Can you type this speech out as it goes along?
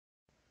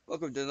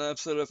Welcome to another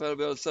episode of How to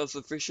Build a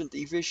Self-Sufficient,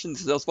 Efficient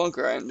Stealth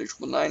Bunker. I am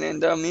Nick9,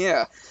 and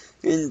yeah,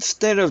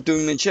 instead of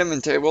doing the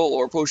enchantment table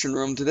or potion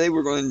room, today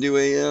we're going to do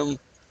a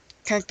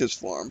cactus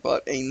farm,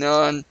 but a you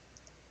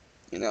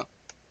know,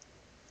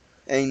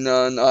 a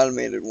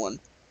non-automated one,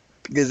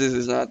 because this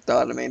is not the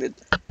automated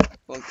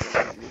bunker.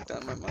 Let me move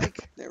down my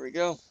mic. There we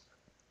go.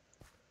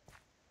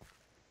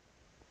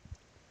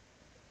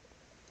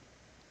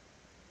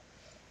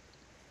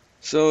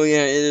 So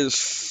yeah, it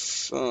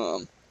is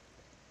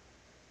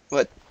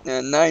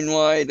 9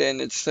 wide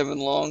and it's 7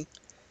 long.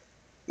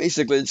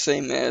 Basically the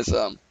same as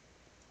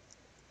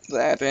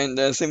that,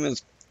 and same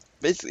as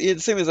basically the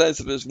same as that,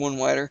 but it's 1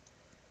 wider.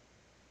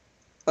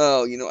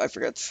 Oh, I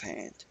forgot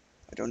sand.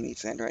 I don't need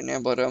sand right now,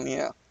 but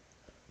yeah.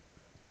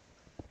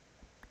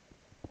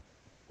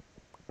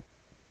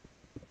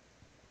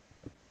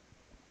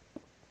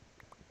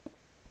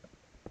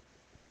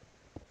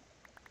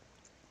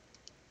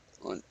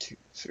 One, two,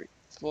 three,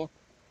 four.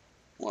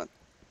 1,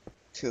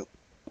 2,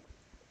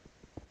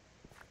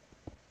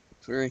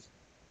 3,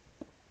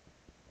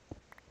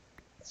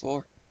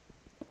 4.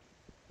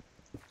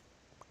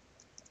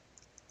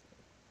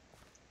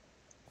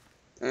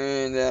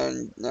 And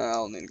then now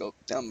I'll need to go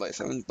down by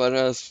 7,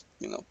 but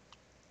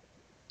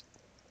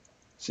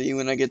see you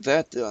when I get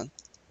that done.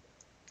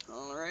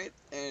 Alright,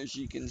 as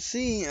you can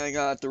see, I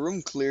got the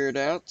room cleared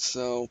out,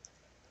 so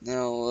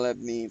now let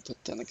me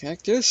put down the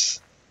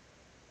cactus.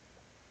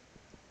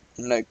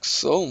 Like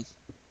so.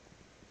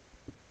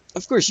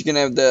 Of course, you can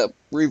have the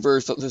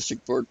reverse of the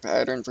board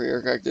pattern for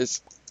your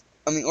cactus.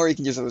 I mean, or you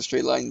can just have a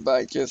straight line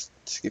by just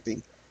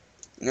skipping.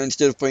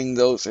 Instead of putting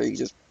those, or you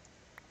just,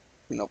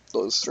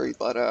 those 3,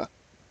 but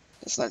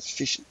that's not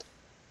sufficient.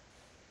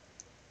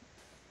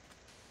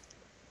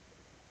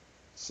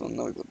 So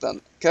now we put down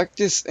the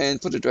cactus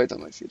and put it right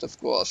on my feet, of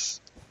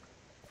course.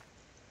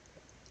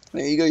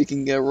 There you go, you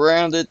can get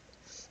around it,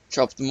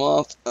 chop them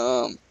off,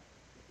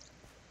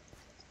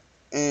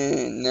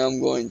 and now I'm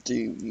going to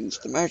use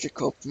the magic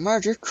called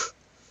magic,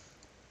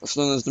 what's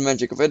known as the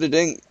magic of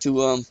editing,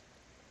 to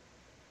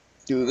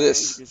do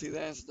this. You can see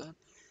that's done.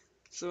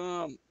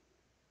 So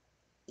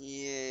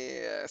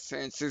yeah,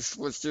 since this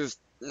was just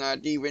not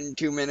even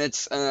 2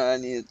 minutes, I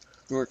need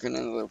to work on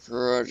another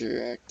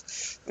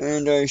project,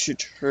 and I should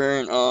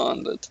turn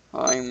on the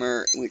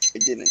timer, which I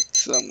didn't,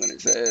 so I'm gonna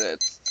set it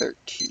at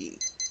 13.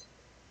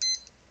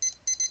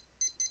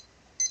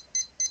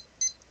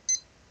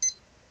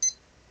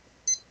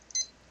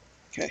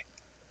 Okay.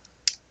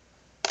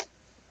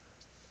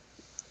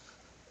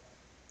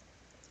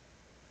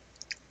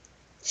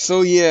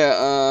 So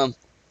yeah,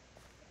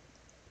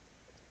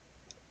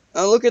 oh,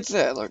 look at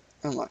that, look,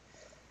 come on,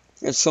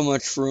 there's so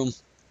much room.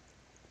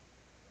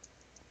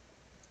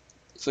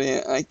 So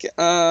yeah,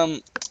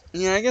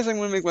 yeah, I guess I'm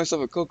gonna make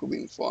myself a cocoa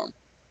bean farm.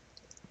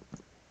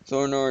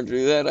 So in order to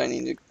do that, I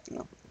need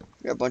to,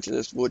 get a bunch of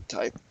this wood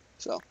type,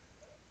 so.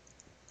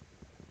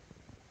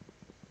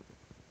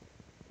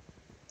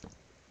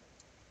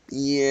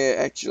 Yeah,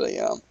 actually,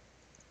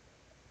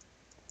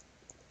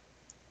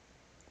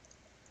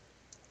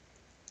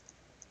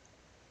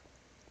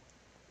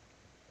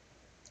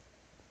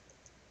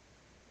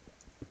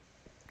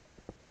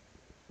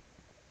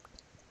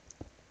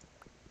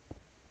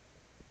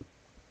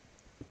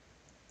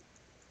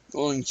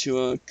 going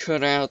to,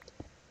 cut out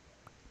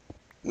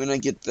when I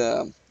get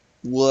the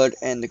wood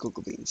and the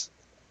cocoa beans.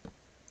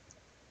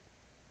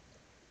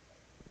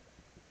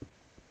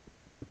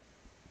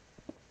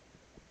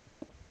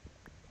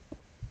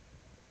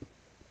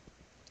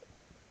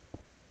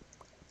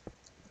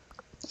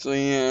 So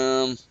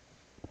yeah,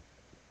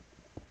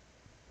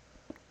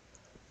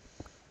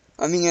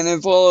 I mean, and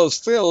if all else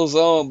fails,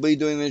 I'll be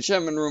doing the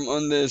enchantment room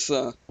on this,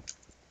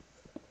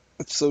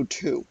 episode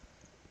 2.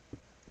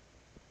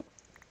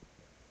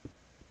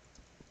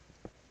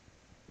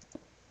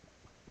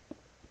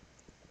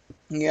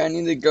 Yeah, I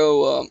need to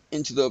go,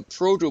 into the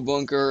proto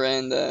bunker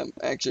and,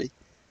 actually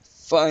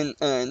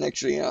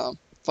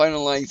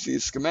finalize the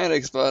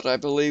schematics, but I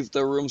believe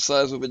the room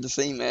size will be the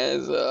same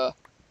as,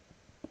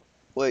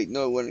 wait,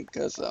 no, it wouldn't,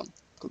 because,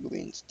 cocoa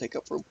beans take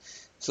up room.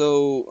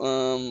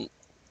 So,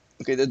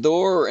 okay, the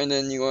door, and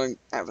then you're going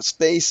to have a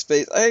space,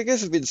 I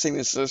guess it'd be the same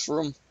as this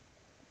room.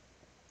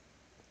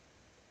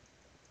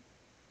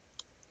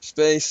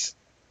 Space.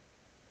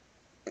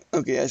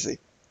 Okay, I see.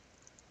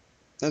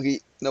 Okay,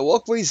 the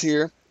walkway's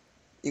here.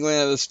 You're going to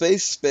have a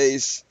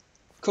space,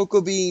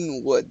 cocoa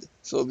bean, wood.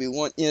 So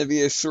it'll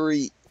be a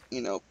 3,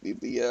 it'll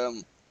be,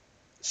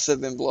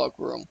 7 block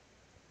room.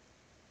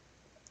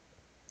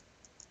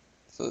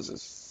 So this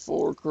is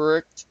 4,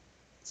 correct?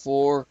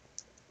 4,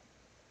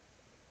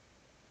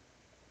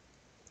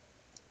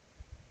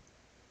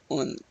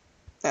 1,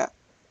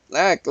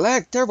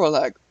 terrible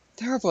lag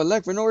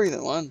for no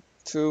reason. 1,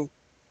 2,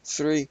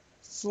 3,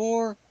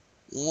 4,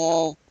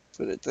 wall,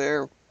 put it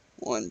there.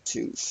 1,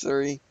 2,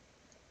 3,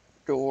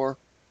 door.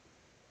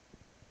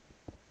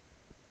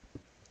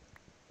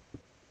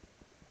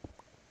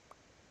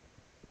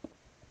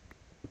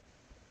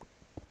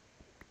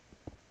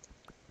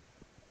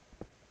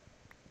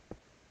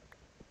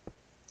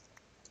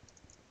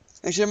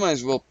 Actually, I might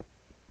as well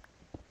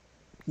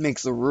make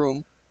the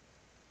room.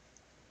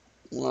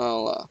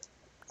 Well,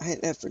 I hit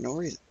F for no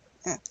reason.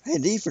 Yeah, I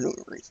hit D for no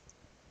reason.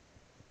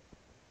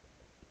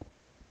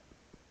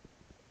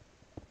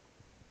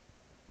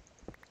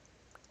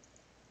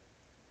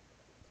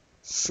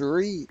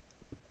 Three.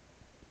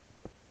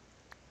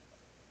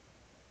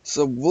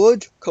 So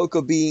wood,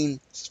 cocoa bean,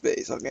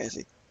 space. Okay, I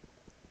see.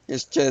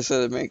 Just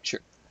had to make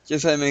sure.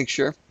 Just had to make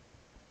sure.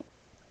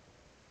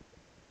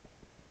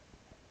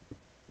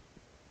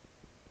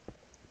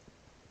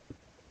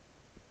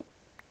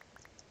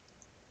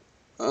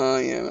 Oh,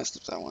 yeah, I messed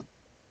up that one.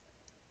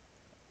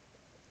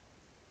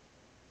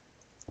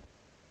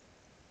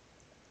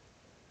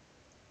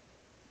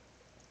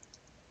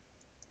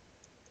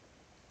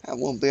 That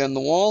won't be on the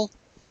wall.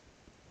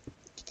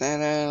 Get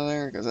that out of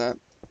there, because that,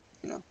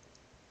 you know.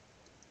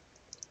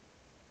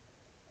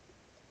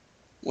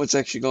 What's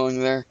actually going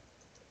there?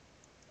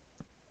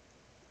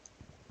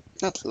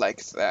 Not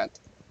like that.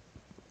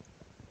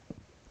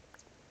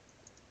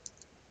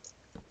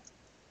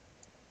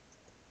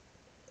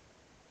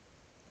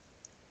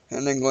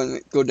 And then going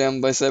to go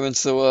down by 7,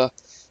 so,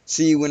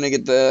 see you when I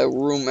get the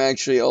room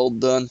actually all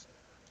done.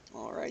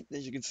 Alright,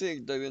 as you can see, I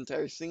dug the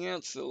entire thing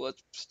out, so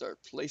let's start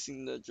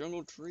placing the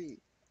jungle tree.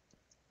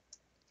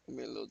 It's gonna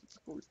be a little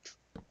difficult.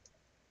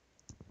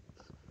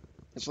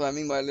 That's what I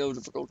mean by a little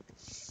difficult.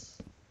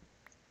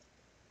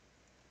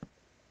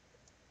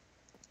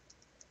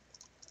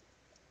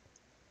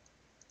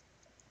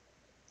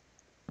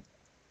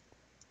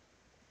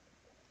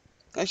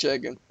 Actually, I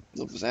can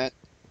live with that.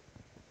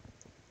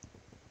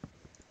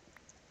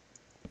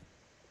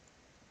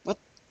 What?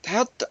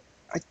 How?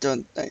 I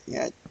don't.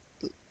 Yeah.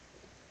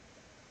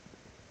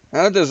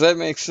 How does that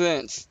make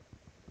sense?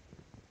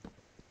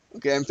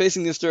 Okay, I'm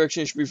facing this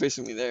direction. It should be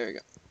facing me. There you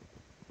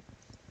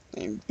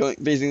go. I'm going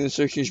facing this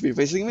direction. It should be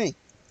facing me.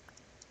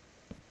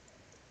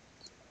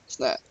 It's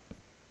not.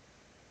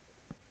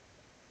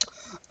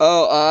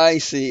 Oh, I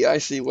see. I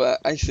see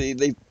what I see.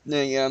 They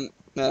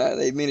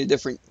made a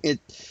different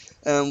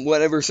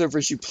whatever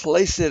surface you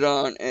place it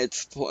on,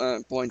 it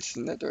points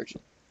in that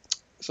direction.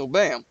 So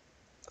bam.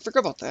 I forgot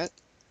about that.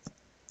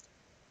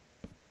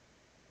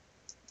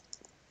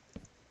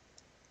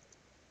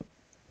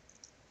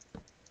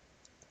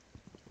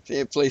 See,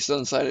 it placed on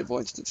the side, it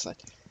points to the side.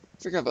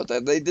 I forgot about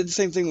that. They did the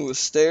same thing with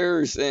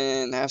stairs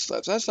and half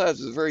slabs. Half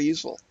slabs is very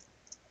useful.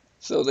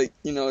 So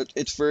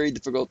it's very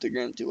difficult to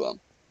get them to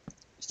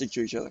stick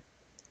to each other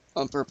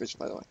on purpose,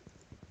 by the way.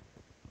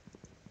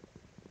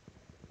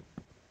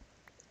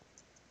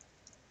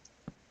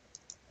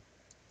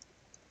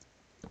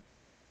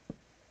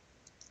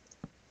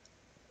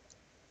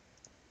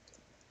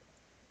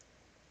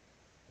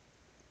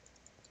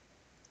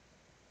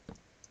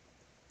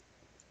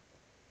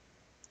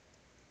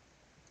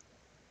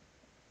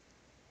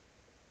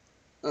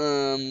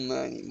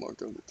 I need more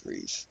jungle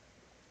trees.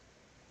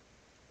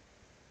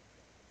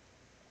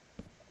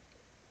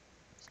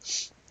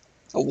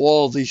 A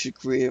wall of these should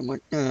create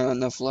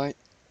enough light.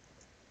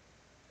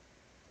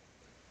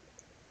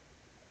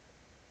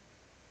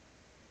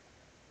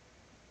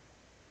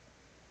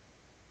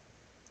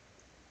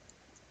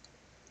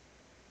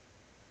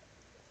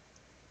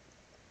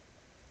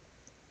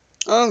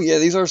 Oh yeah,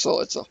 these are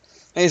solid, so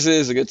I guess it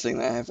is a good thing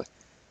that I have a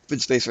open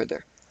space right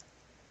there.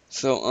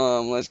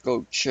 So let's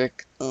go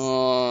check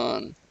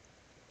on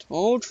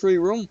tall tree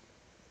room.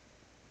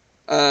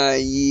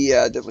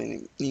 Yeah,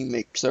 definitely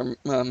need to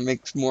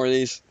make more of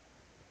these.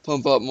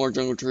 Pump up more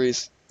jungle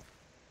trees.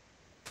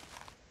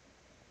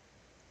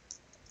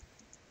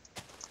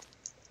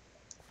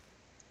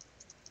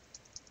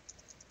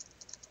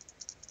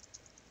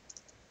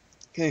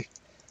 Okay.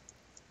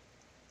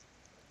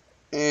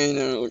 And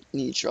I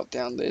need to drop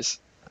down this.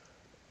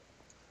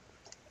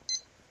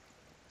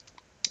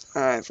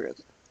 I forgot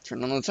to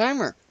turn on the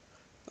timer.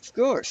 Of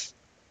course.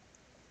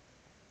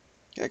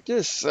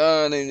 Cactus.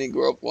 They need to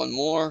grow up one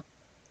more.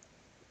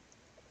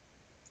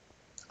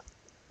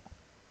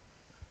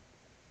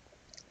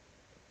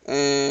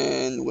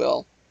 And,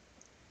 well,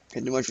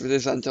 can't do much for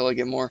this until I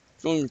get more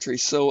jungle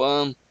trees.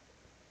 So,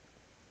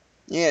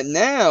 yeah,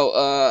 now,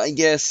 I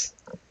guess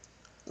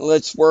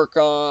let's work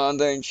on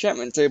the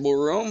enchantment table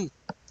room.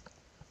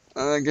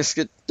 I guess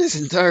get this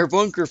entire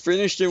bunker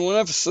finished in one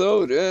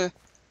episode,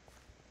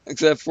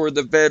 except for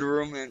the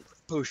bedroom and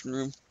potion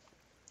room.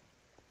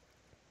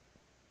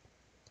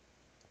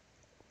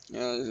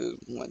 This is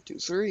 1, 2,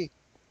 3.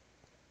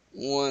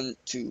 1,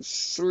 2,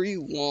 3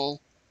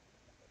 wall.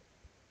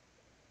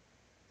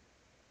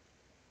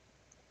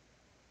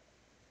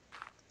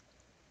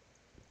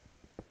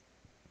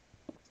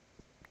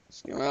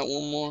 Let's go out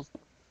one more.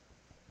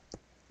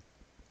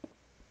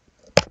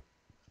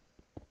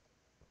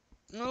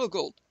 No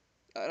gold.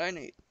 That I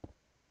need.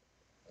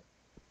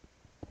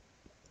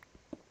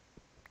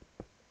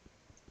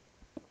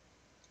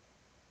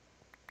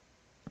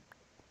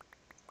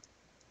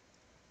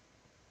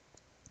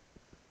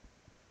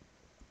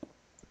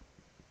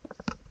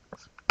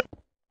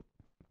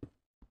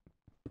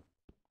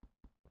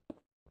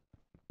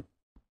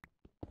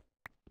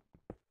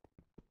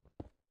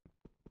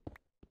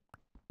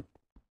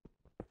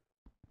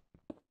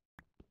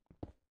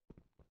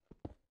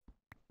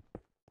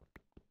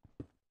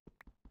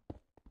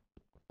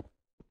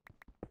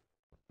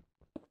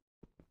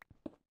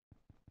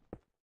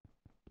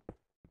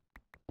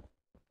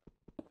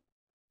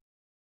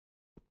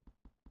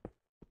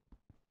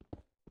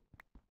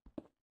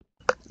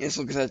 Yes,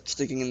 look at that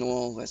sticking in the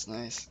wall. That's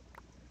nice.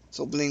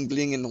 So bling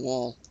bling in the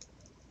wall.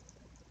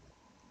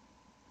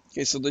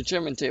 Okay, so the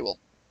enchantment table.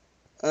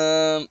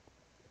 It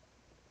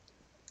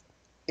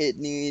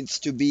needs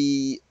to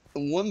be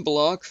one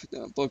block.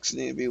 Books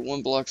need to be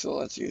one block, so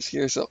let's use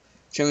here. So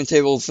enchantment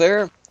table's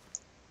there.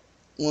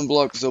 One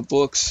block, so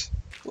books,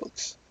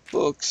 books,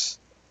 books,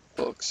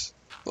 books,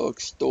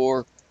 books,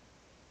 door,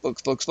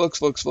 books, books, books,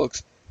 books,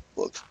 books,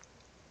 books,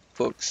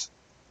 books,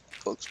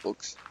 books,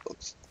 books,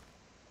 books.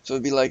 So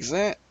it'd be like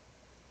that.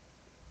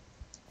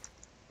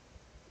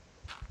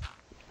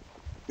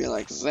 Be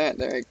like that.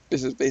 There.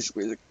 This is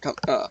basically the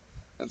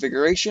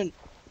configuration.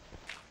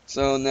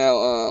 So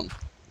now,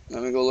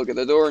 let me go look at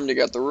the door and dig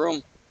out the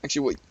room.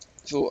 Actually, wait.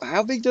 So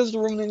how big does the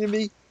room need to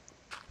be?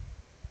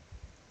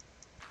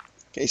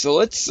 Okay, so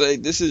let's say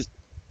this is,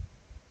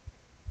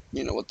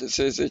 you know what this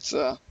is. It's,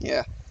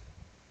 yeah.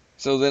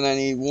 So then I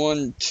need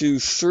 1, 2,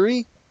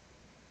 3.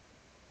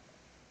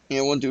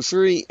 Yeah, 1, 2,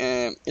 3,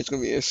 and it's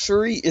gonna be a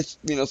 3. It's,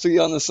 3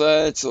 on the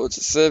side, so it's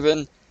a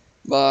 7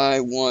 by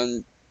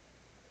 1,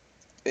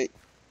 8,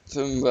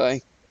 7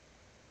 by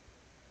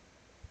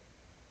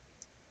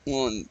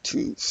 1,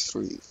 2,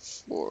 3,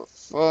 4,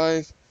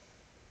 5.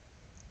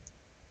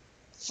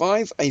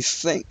 5, I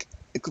think.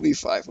 It could be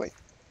 5, wait.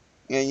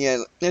 Yeah,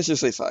 let's just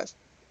say 5.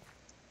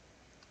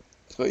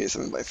 So yeah,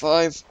 7 by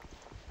 5.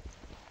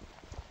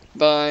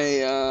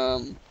 By,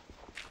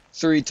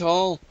 3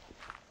 tall.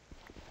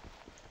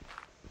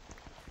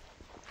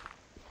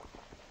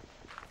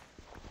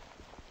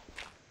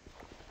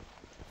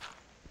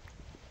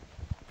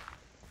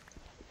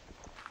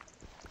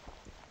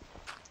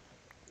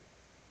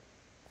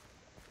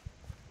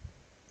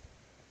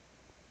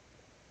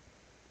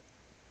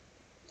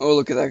 Oh,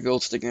 look at that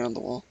gold sticking out the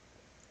wall.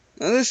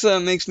 Now this,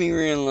 makes me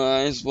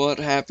realize what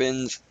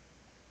happens,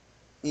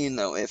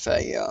 if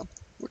I,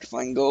 were to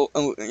find gold,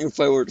 if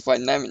I were to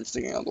find diamonds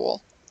sticking out the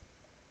wall.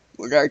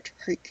 Would I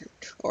take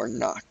it or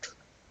not?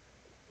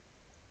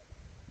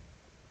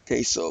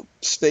 Okay, so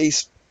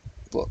space,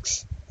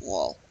 books,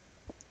 wall.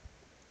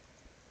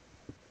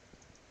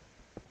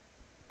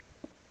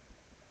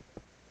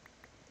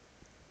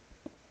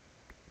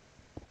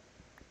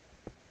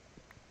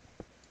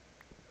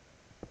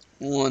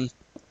 One,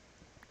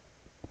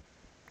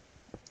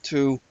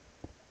 2,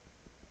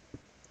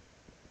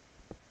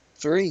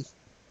 3.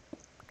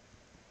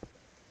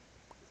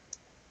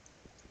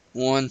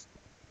 1,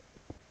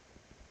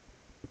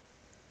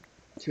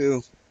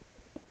 2,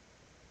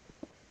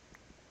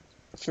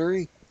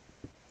 3.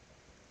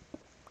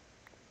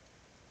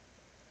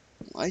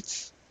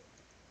 Lights.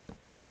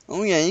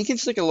 Oh yeah, you can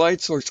stick a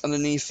light source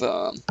underneath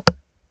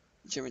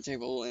enchantment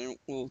table and it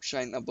will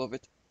shine above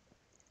it.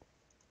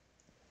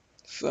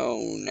 So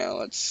now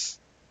let's.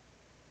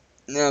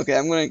 Now, okay,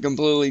 I'm going to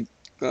completely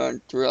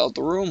throw out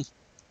the room.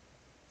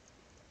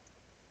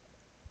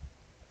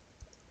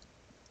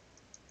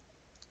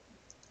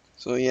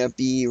 So yeah,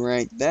 be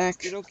right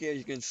back. Okay, as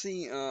you can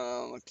see,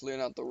 I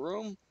cleared out the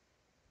room.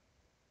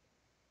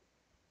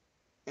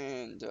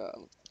 And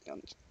down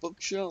the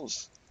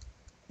bookshelves.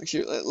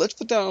 Actually, let's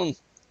put down.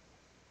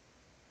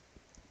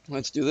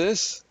 Let's do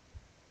this.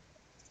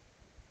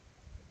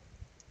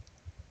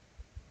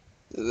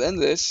 Then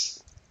this.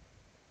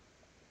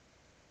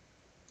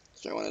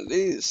 Try one of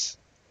these.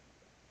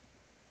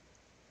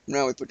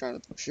 Now we put down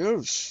the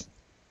bookshelves.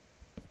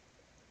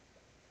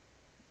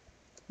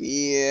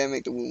 Yeah,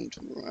 make the room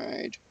to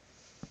right.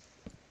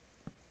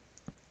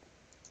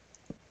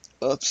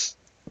 Oops.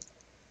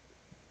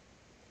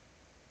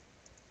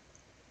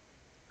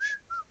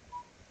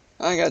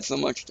 I got so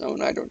much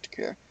stone, I don't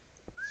care.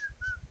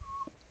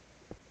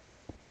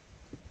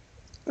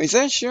 Wait, is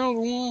that shell on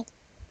the wall?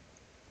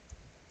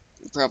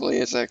 It probably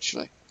is,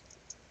 actually.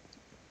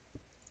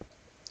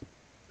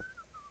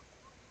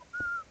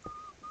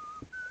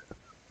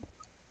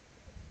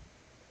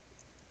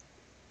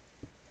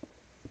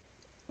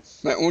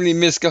 My only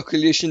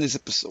miscalculation this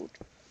episode.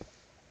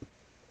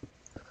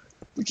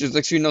 Which is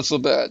actually not so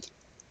bad.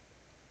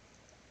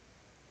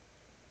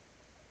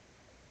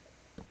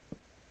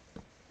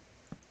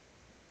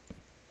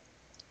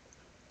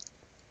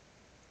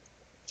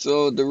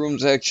 So the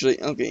room's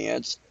actually, okay, yeah,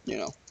 it's,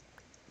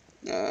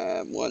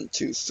 1,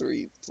 2,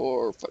 3,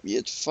 4, 5, yeah,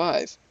 it's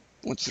 5.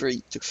 1,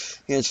 3, 2,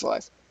 yeah, it's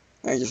 5.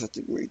 I just have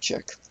to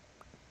recheck.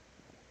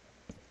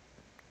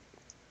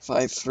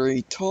 5,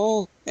 3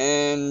 tall,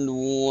 and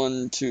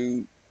 1,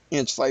 2, yeah,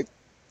 it's 5.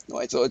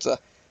 Right, so it's a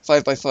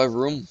 5 by 5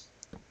 room.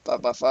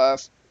 5 by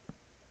 5.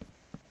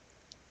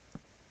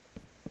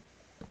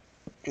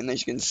 And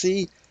as you can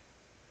see,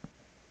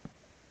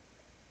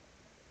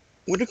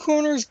 do the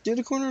corners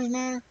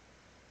matter?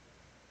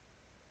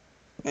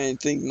 I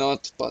think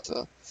not, but,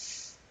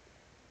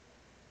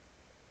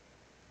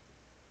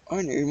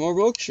 I need more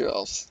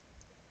bookshelves.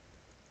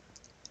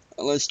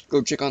 Let's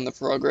go check on the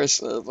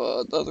progress of,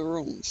 the other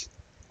rooms.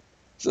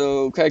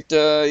 So,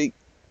 cacti,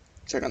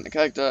 check on the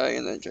cacti,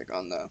 and then check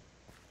on the,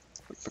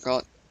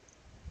 whatchamacallit.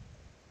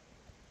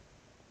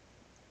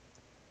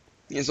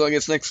 Yeah, so I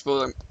guess next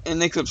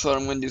episode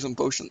I'm gonna do some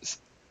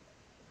potions.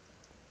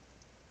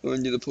 We're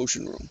gonna do the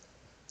potion room.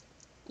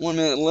 1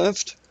 minute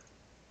left.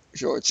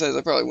 Sure, it says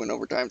I probably went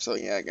over time, so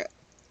yeah, I got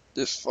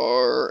this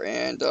far,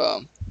 and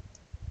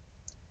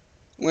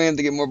we have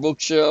to get more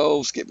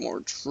bookshelves, get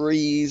more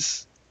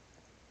trees.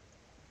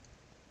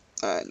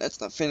 Alright, that's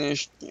not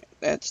finished. Yeah,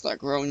 that's not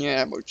grown yet.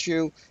 How about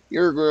you?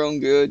 You're grown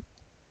good.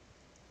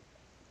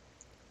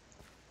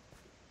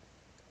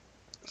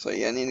 So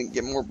yeah, I need to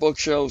get more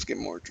bookshelves, get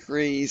more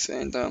trees,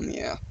 and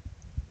yeah.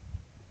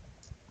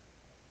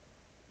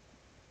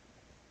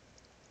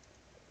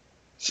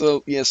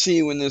 So yeah, see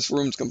you when this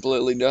room's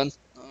completely done.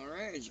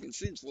 Alright, as you can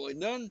see, it's fully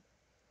done.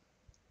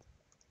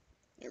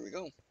 There we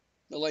go.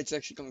 The light's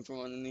actually coming from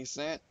underneath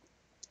that.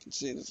 You can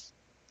see it's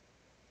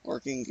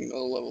working. You can go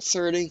to level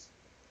 30.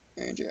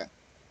 And yeah.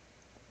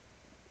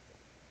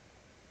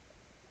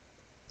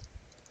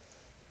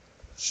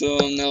 So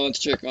now let's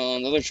check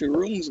on the other 2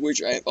 rooms,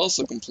 which I have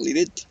also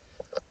completed.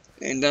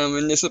 And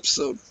in this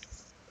episode.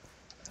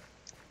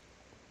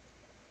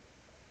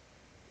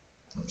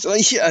 So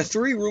yeah, a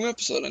 3-room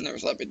episode. I never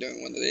thought I'd be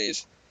doing one of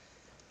these.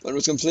 But it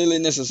was completely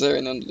necessary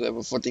in order to have a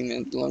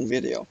 14-minute long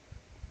video.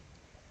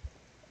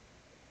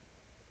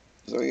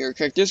 So here,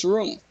 check this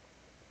room.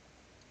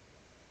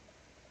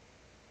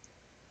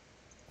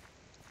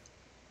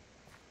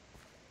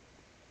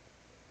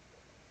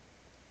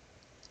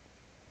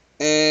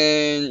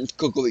 And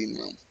cocoa bean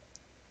room.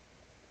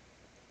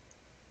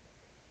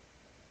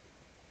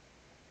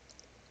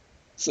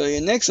 So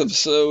in the next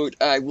episode,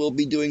 I will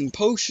be doing a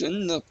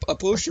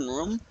potion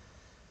room,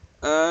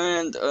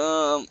 and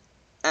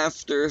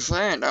after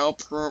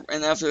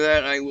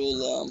that, I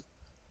will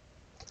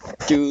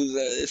do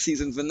the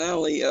season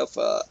finale of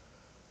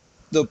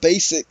the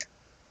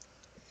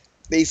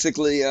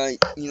basically,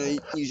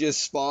 you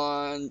just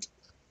spawned,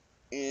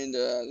 and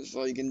that's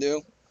all you can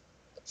do.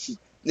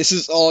 This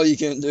is all you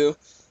can do,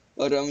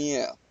 but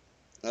yeah,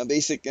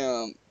 basics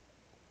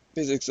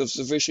of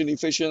sufficient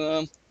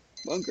efficient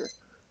bunker.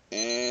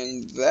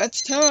 And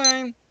that's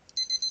time.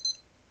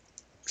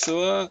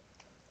 So,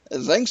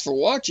 thanks for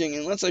watching,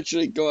 and let's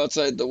actually go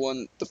outside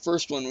the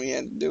first one we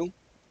had to do.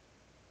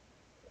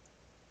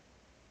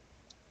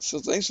 So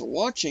thanks for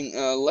watching.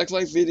 Like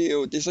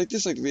video, dislike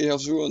video,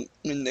 helps everyone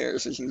in there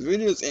searching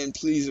videos, and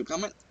please leave a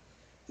comment.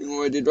 Tell me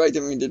what I did right,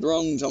 tell me what I did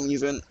wrong, tell me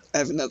if you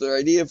have another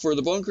idea for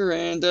the bunker,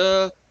 and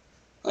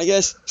I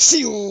guess see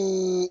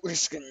you.